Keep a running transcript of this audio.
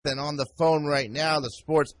And on the phone right now, the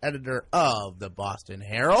sports editor of the Boston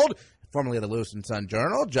Herald, formerly of the Lewiston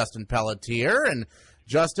Sun-Journal, Justin Pelletier. And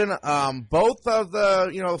Justin, both of the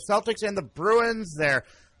Celtics and the Bruins, their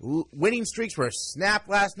winning streaks were snapped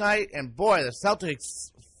last night, and boy, the Celtics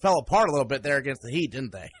fell apart a little bit there against the Heat,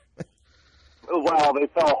 didn't they? Well, they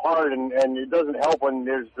fell hard, and it doesn't help when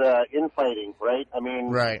there's infighting, right? I mean,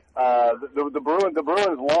 right. The Bruins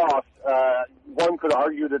lost. One could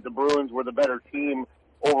argue that the Bruins were the better team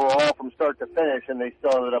overall from start to finish, and they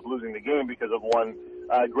still ended up losing the game because of one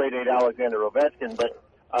grade 8 Alexander Ovechkin. But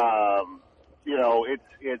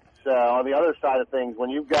it's on the other side of things, when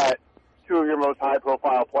you've got two of your most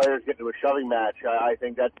high-profile players get into a shoving match, I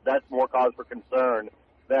think that's more cause for concern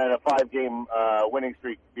than a 5-game winning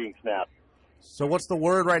streak being snapped. So what's the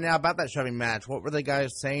word right now about that shoving match? What were the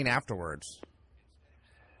guys saying afterwards?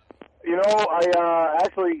 I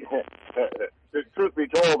actually, truth be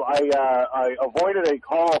told, I avoided a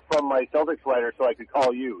call from my Celtics writer so I could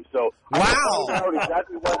call you. So wow. I will find out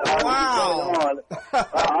exactly what is going on.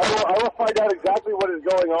 I will find out exactly what is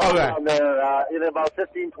going on down there in about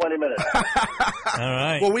 15, 20 minutes. All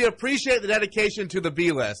right. Well, we appreciate the dedication to the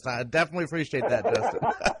B list. I definitely appreciate that, Justin.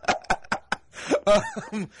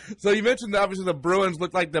 So you mentioned that obviously the Bruins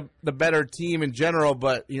looked like the better team in general,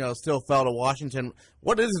 but still fell to Washington.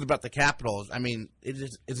 What is it about the Capitals? I mean, is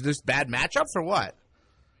it just bad matchups or what?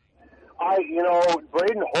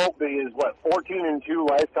 Braden Holtby is 14-2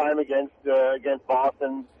 lifetime against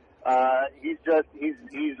Boston.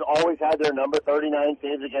 He's always had their number. 39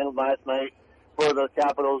 saves again last night for the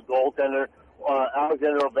Capitals goaltender.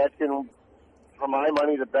 Alexander Ovechkin, for my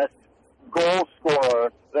money, the best goal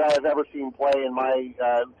scorer that I've ever seen play in my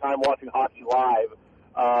time watching hockey live,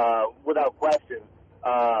 without question.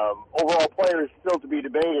 Overall player is still to be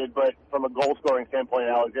debated, but from a goal-scoring standpoint,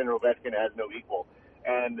 Alexander Ovechkin has no equal.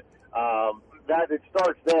 And that it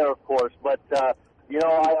starts there, of course. But I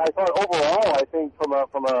thought overall, I think from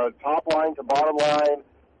a top line to bottom line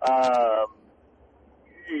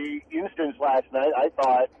instance last night, I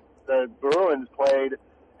thought the Bruins played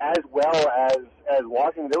as well as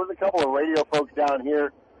Washington. There was a couple of radio folks down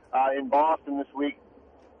here in Boston this week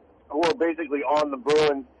who were basically on the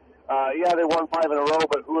Bruins. They won 5 in a row,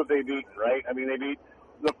 but who have they beaten, right? I mean, they beat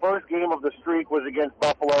the first game of the streak was against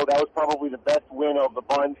Buffalo. That was probably the best win of the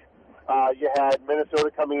bunch. You had Minnesota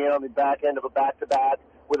coming in on the back end of a back-to-back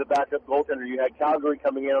with a backup goaltender. You had Calgary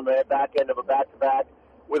coming in on the back end of a back-to-back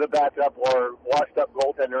with a backup or washed-up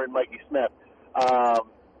goaltender in Mikey Smith.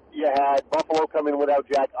 You had Buffalo coming without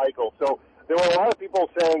Jack Eichel. So there were a lot of people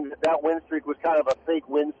saying that win streak was kind of a fake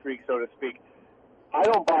win streak, so to speak. I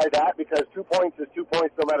don't buy that because 2 points is 2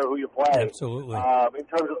 points no matter who you play. Absolutely. In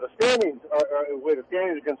terms of the standings, where the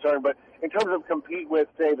standings are concerned, but in terms of compete with,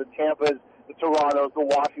 say, the Tampas, the Torontos, the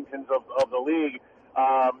Washingtons of the league,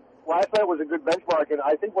 last night was a good benchmark, and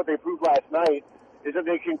I think what they proved last night is that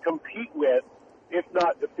they can compete with, if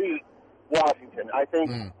not defeat, Washington. I think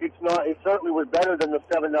it certainly was better than the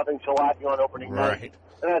 7-0 shellacking on opening night,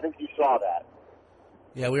 and I think you saw that.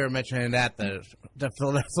 Yeah, we were mentioning that.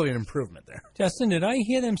 Definitely an improvement there. Justin, did I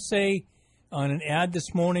hear them say on an ad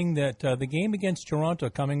this morning that the game against Toronto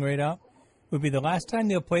coming right up would be the last time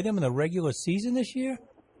they'll play them in the regular season this year?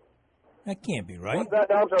 That can't be right. What's that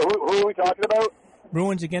now? So who are we talking about?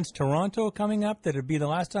 Bruins against Toronto coming up, that it'd be the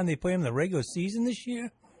last time they play them in the regular season this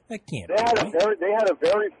year? That can't be right. They had a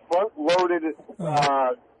very front-loaded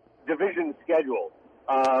division schedule.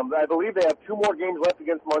 I believe they have 2 more games left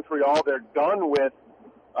against Montreal. They're done with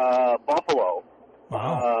Buffalo.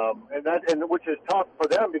 Wow. And which is tough for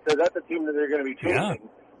them because that's a team that they're going to be chasing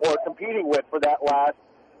or competing with for that last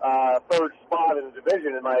third spot in the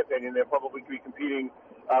division, in my opinion. They'll probably be competing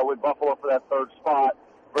with Buffalo for that third spot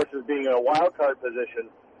versus being in a wild card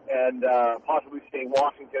position and possibly seeing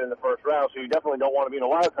Washington in the first round. So you definitely don't want to be in a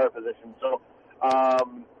wild card position. So,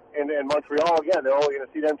 and Montreal, again, they're only going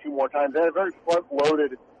to see them 2 more times. They had a very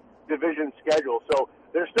front-loaded division schedule. So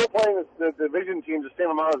they're still playing the division teams the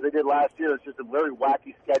same amount as they did last year. It's just a very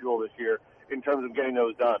wacky schedule this year in terms of getting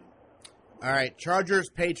those done. All right, Chargers,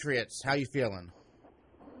 Patriots, how you feeling?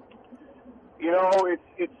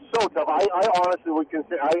 It's so tough. I honestly would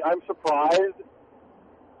consider, I'm surprised.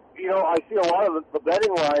 I see a lot of the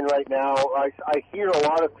betting line right now. I hear a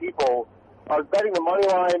lot of people are betting the money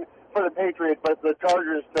line for the Patriots, but the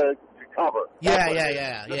Chargers to cover. Yeah.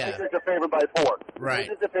 The Patriots are favored by 4. Right.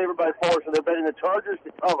 The Patriots are favored by 4, so they're betting the Chargers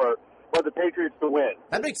to cover, but the Patriots to win.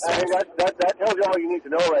 That makes sense. I mean, that tells you all you need to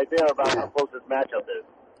know right there about how close this matchup is.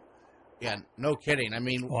 Yeah, no kidding. I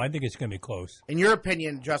mean, I think it's going to be close. In your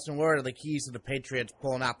opinion, Justin, what are the keys to the Patriots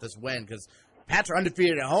pulling out this win? Because Pats are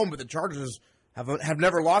undefeated at home, but the Chargers have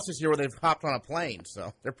never lost this year where they've hopped on a plane,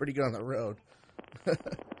 so they're pretty good on the road. They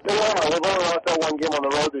are. They've only lost that one game on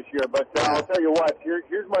the road this year, but I'll tell you what.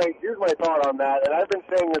 Here's my thought on that, and I've been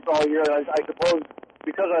saying this all year, and I suppose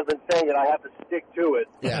because I've been saying it, I have to stick to it.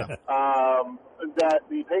 Yeah. That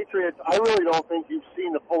the Patriots, I really don't think you've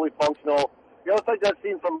seen the fully functional. It's like that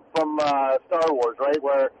scene from Star Wars, right,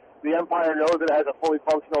 where the Empire knows it has a fully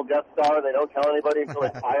functional Death Star, and they don't tell anybody until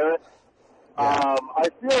they fire it. Yeah. I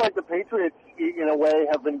feel like the Patriots, in a way,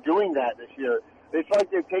 have been doing that this year. It's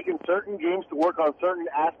like they've taken certain games to work on certain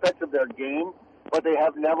aspects of their game, but they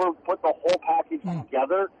have never put the whole package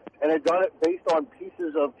together, and they've done it based on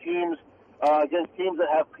pieces of teams against teams that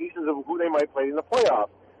have pieces of who they might play in the playoffs.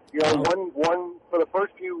 One for the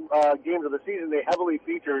first few games of the season, they heavily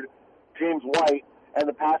featured James White and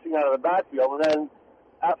the passing out of the backfield, and then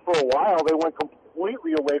for a while they went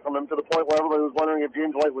completely away from him to the point where everybody was wondering if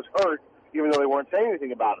James White was hurt, even though they weren't saying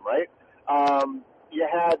anything about him, right? You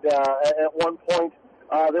had at one point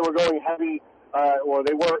they were going heavy, or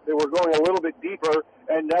they were going a little bit deeper,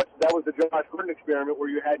 and that was the Josh Gordon experiment where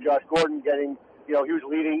you had Josh Gordon getting, he was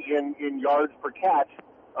leading in yards per catch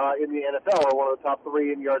in the NFL, or one of the top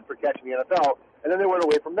 3 in yards per catch in the NFL, and then they went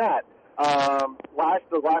away from that.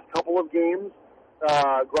 The last couple of games,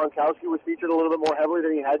 Gronkowski was featured a little bit more heavily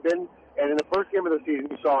than he had been, and in the first game of the season,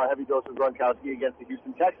 you saw a heavy dose of Gronkowski against the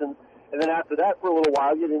Houston Texans. And then after that, for a little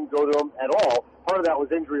while, you didn't go to him at all. Part of that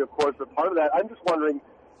was injury, of course, but part of that, I'm just wondering,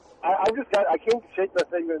 I can't shake the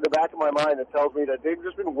thing in the back of my mind that tells me that they've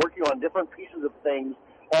just been working on different pieces of things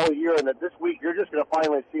all year, and that this week you're just going to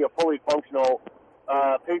finally see a fully functional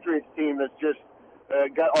Patriots team that's just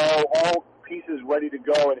got all pieces ready to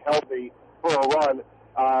go and healthy for a run.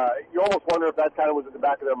 You almost wonder if that kind of was in the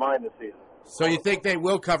back of their mind this season. So you think they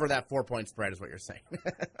will cover that 4-point spread, is what you're saying?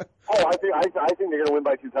 I think they're going to win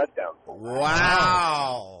by 2 touchdowns.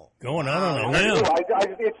 Wow. Going on a limb.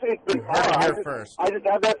 It's been hard. I just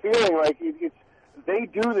have that feeling like they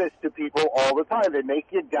do this to people all the time. They make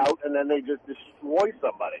you doubt, and then they just destroy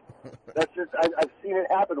somebody. That's just I've seen it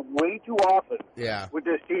happen way too often with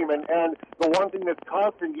this team. And the one thing that's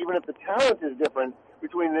constant, even if the talent is different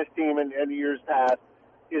between this team and years past,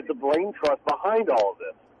 is the brain trust behind all of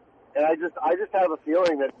this. And I just have a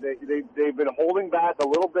feeling that they've been holding back a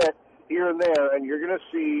little bit here and there, and you're going to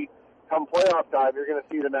see, come playoff time, you're going to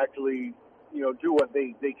see them actually, do what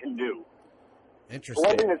they can do. Interesting. The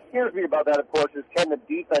one thing that scares me about that, of course, is can the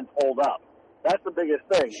defense hold up? That's the biggest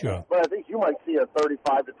thing. Sure. But I think you might see a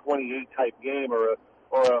 35-28 type game or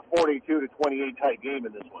a 42-28 type game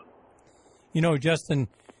in this one. Justin,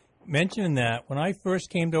 mentioning that, when I first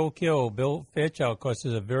came to Oak Hill, Bill Fitch, of course,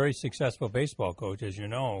 is a very successful baseball coach, as you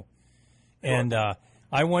know. Sure. And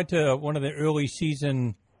I went to one of the early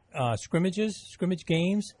season scrimmage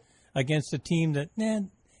games against a team that,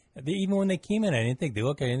 even when they came in, I didn't think they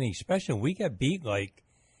looked at anything special. We got beat like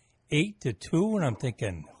 8-2, and I'm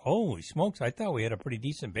thinking, holy smokes, I thought we had a pretty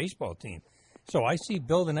decent baseball team. So I see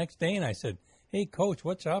Bill the next day, and I said, hey, Coach,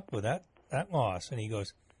 what's up with that loss? And he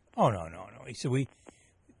goes, oh, no. He said,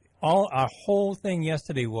 our whole thing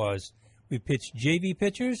yesterday was we pitched JV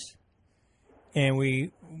pitchers, and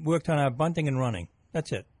we worked on our bunting and running.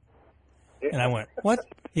 That's it. And I went, what?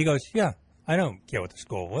 He goes, yeah, I don't care what the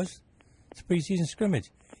score was. It's a preseason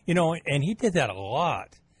scrimmage. And he did that a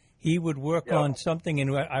lot. He would work on something,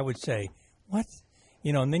 and I would say, what?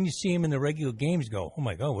 And then you see him in the regular games go, oh,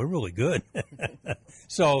 my God, we're really good.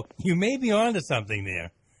 So you may be onto something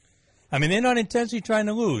there. I mean, they're not intentionally trying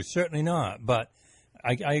to lose, certainly not, but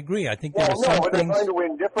I agree. I think there are some but things. They're trying to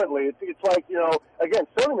win differently. It's like, again,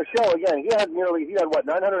 Sony Michel, he had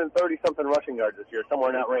 930-something rushing yards this year, somewhere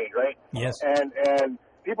in that range, right? Yes. And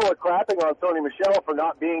people are crapping on Sony Michel for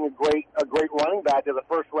not being a great running back as a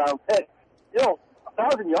first-round pick.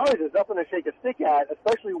 1,000 yards is nothing to shake a stick at,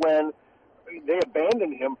 especially when they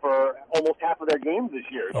abandoned him for almost half of their games this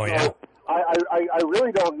year. Oh, yeah. So I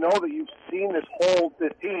really don't know that you've seen this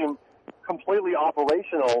team completely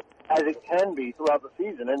operational as it can be throughout the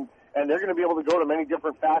season, and they're going to be able to go to many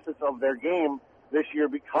different facets of their game this year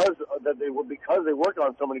because they worked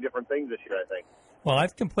on so many different things this year, I think. Well,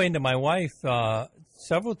 I've complained to my wife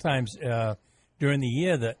several times during the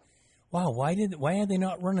year that, wow, why are they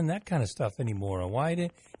not running that kind of stuff anymore? Or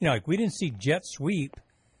we didn't see jet sweep,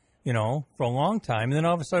 for a long time, and then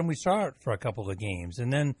all of a sudden we saw it for a couple of games,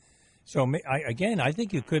 and then I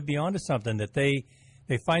think you could be onto something that they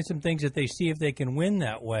find some things that they see if they can win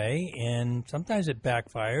that way, and sometimes it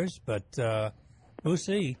backfires, but we'll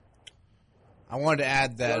see. I wanted to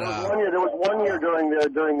add that there was one year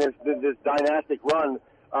during this dynastic run.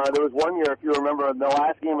 There was one year, if you remember, in the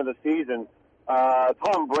last game of the season,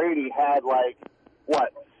 Tom Brady had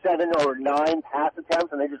 7 or 9 pass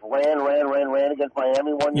attempts, and they just ran against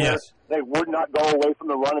Miami one year. Yes. They would not go away from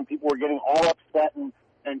the run, and people were getting all upset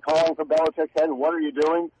and calling for Belichick's head, and what are you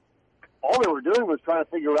doing? All they were doing was trying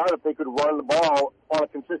to figure out if they could run the ball on a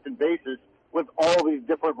consistent basis with all these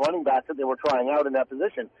different running backs that they were trying out in that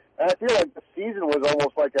position. And I feel like the season was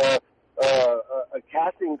almost like a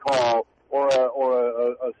casting call or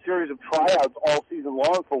a series of tryouts all season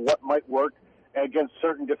long for what might work against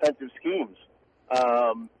certain defensive schemes.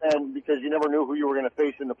 And because you never knew who you were going to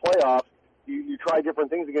face in the playoffs, you try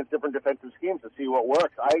different things against different defensive schemes to see what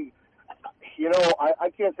works. I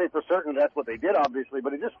can't say for certain that's what they did, obviously,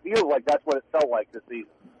 but it just feels like that's what it felt like this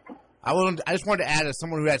season. I just wanted to add, as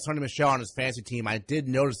someone who had Sonny Michel on his fantasy team, I did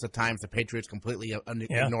notice the times the Patriots completely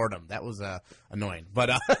ignored him. That was annoying. But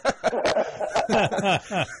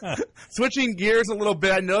switching gears a little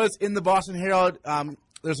bit, I noticed in the Boston Herald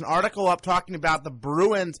there's an article up talking about the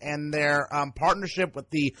Bruins and their partnership with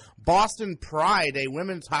the Boston Pride, a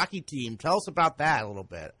women's hockey team. Tell us about that a little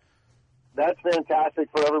bit. That's fantastic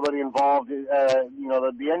for everybody involved. The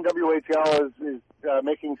NWHL is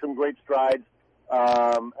making some great strides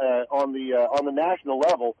on the national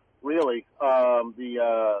level. Really,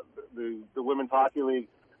 the Women's Hockey League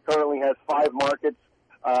currently has 5 markets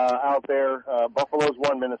out there. Buffalo's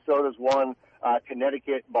one, Minnesota's one,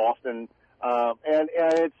 Connecticut, Boston, and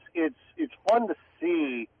it's fun to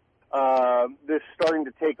see this starting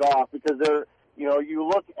to take off because you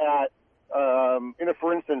look at.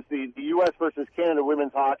 For instance, the U.S. versus Canada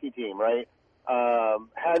women's hockey team, right,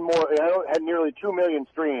 had nearly 2 million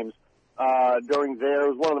streams during there.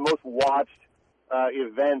 It was one of the most watched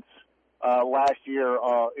events last year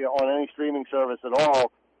on any streaming service at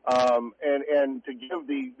all. And to give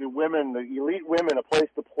the women, the elite women, a place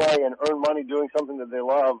to play and earn money doing something that they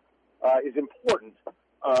love is important.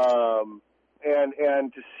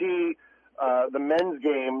 And to see the men's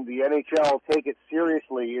game, the NHL, take it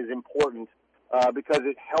seriously is important because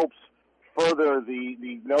it helps further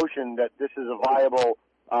the notion that this is a viable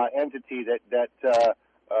entity that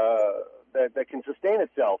can sustain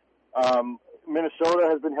itself. Minnesota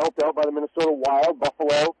has been helped out by the Minnesota Wild.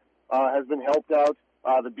 Buffalo has been helped out.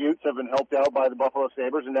 The Buttes have been helped out by the Buffalo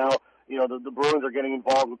Sabres, and now the Bruins are getting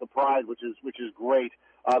involved with the Pride, which is great.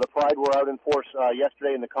 The Pride were out in force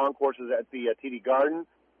yesterday in the concourses at the TD Garden.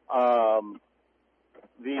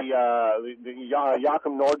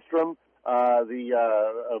 Joachim Nordstrom,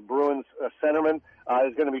 the Bruins centerman,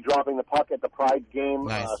 is going to be dropping the puck at the Pride game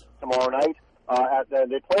tomorrow night.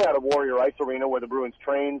 They play out of Warrior Ice Arena where the Bruins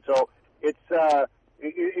train, so it's a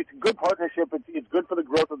good partnership. It's good for the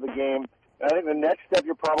growth of the game. And I think the next step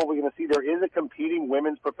you're probably going to see, there is a competing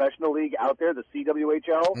women's professional league out there, the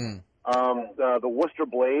CWHL. The Worcester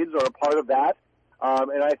Blades are a part of that.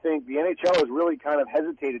 And I think the NHL has really kind of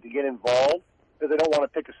hesitated to get involved because they don't want to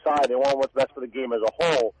pick a side. They want what's best for the game as a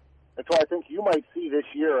whole. And so I think you might see this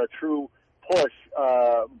year a true push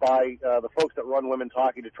by the folks that run women's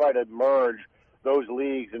hockey to try to merge those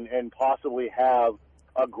leagues and possibly have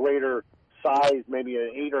a greater size, maybe an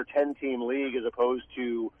 8 or 10 team league as opposed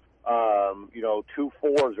to 2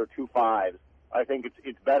 4s or 2 5s. I think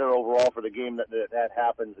it's better overall for the game that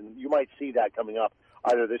happens, and you might see that coming up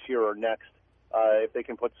either this year or next if they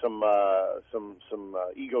can put some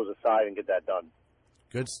egos aside and get that done.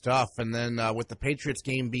 Good stuff. And then with the Patriots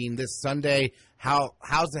game being this Sunday,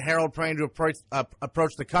 how's the Herald planning to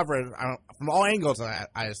approach the coverage from all angles?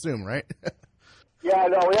 I assume, right? Yeah,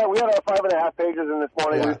 no, we had our 5.5 pages in this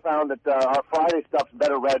morning. Yeah. We found that our Friday stuff's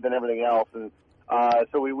better read than everything else, and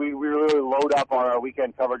so we really load up on our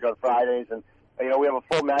weekend coverage on Fridays, and we have a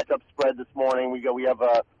full matchup spread this morning. We have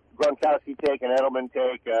a Gronkowski take, an Edelman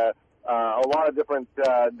take, a lot of different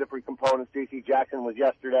components. J.C. Jackson was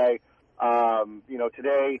yesterday.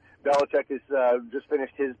 Today Belichick has just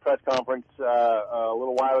finished his press conference a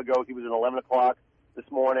little while ago. He was at 11 o'clock this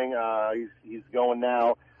morning. He's going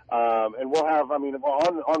now. And we'll have, on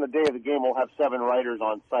the day of the game, we'll have 7 writers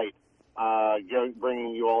on site,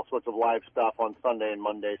 bringing you all sorts of live stuff on Sunday and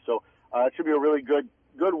Monday. So it should be a really good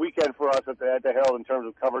weekend for us at the Herald in terms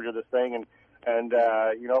of coverage of this thing. And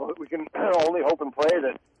we can only hope and pray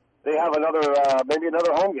that they have maybe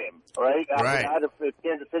another home game, right? Right. After that, if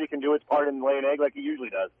Kansas City can do its part and lay an egg like it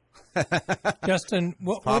usually does. Justin,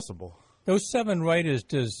 what possible? Those 7 writers,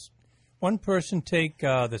 does one person take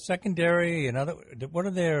the secondary, another? What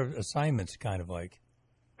are their assignments kind of like?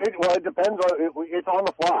 It depends it's on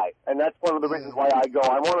the fly, and that's one of the reasons why I go.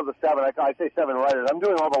 I'm one of the 7. I say 7 writers. I'm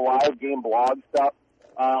doing all the live game blog stuff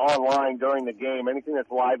online during the game. Anything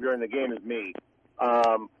that's live during the game is me.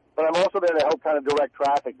 But I'm also there to help kind of direct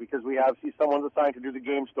traffic because we see someone's assigned to do the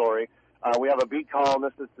game story. We have a beat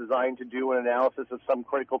columnist that's designed to do an analysis of some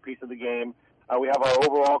critical piece of the game. We have our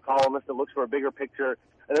overall columnist that looks for a bigger picture.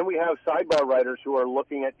 And then we have sidebar writers who are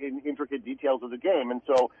looking at intricate details of the game. And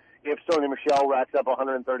so if Sony Michel racks up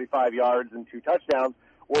 135 yards and 2 touchdowns,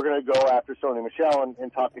 we're going to go after Sony Michel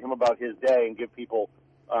and talk to him about his day and give people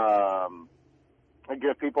that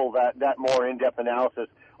more in-depth analysis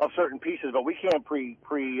of certain pieces. But we can't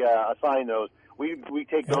assign those. We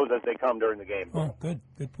take those as they come during the game. Oh, good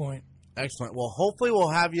point. Excellent. Well, hopefully we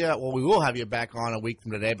will have you back on a week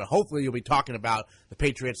from today, but hopefully you'll be talking about the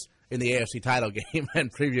Patriots in the AFC title game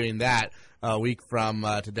and previewing that a week from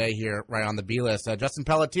today here right on the B-List. Justin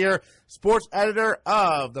Pelletier, sports editor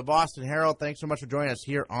of the Boston Herald, thanks so much for joining us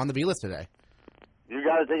here on the B-List today. You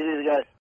guys take it easy, guys.